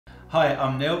Hi,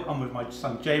 I'm Neil. I'm with my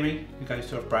son Jamie, who goes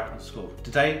to a Bracknell school.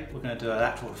 Today we're going to do a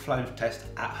lateral flow test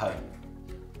at home.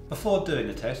 Before doing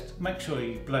the test, make sure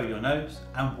you blow your nose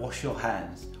and wash your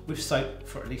hands with soap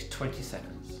for at least 20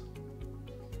 seconds.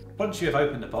 Once you have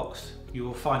opened the box, you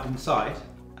will find inside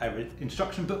an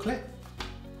instruction booklet,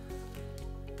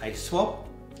 a swab,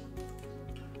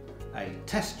 a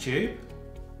test tube,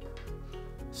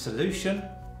 solution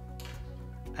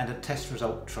and a test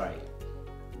result tray.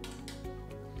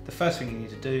 The first thing you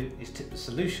need to do is tip the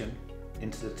solution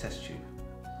into the test tube.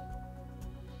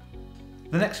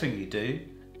 The next thing you do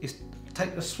is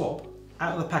take the swab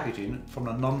out of the packaging from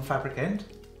the non-fabric end.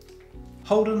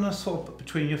 Holding the swab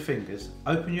between your fingers,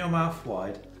 open your mouth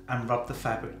wide and rub the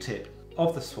fabric tip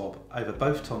of the swab over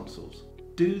both tonsils.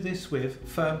 Do this with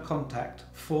firm contact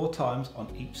 4 times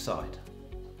on each side.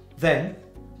 Then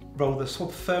roll the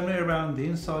swab firmly around the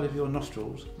inside of your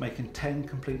nostrils, making 10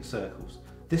 complete circles.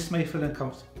 This may feel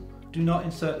uncomfortable. Do not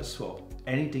insert the swab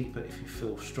any deeper if you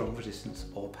feel strong resistance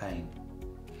or pain.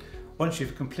 Once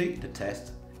you've completed the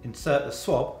test, insert the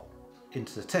swab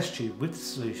into the test tube with the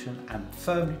solution and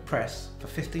firmly press for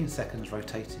 15 seconds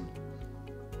rotating.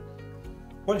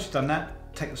 Once you've done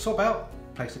that, take the swab out,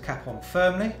 place the cap on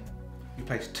firmly, you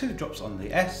place 2 drops on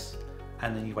the S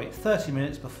and then you wait 30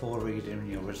 minutes before reading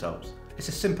your results. It's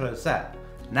as simple as that.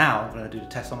 Now I'm going to do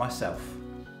the test on myself.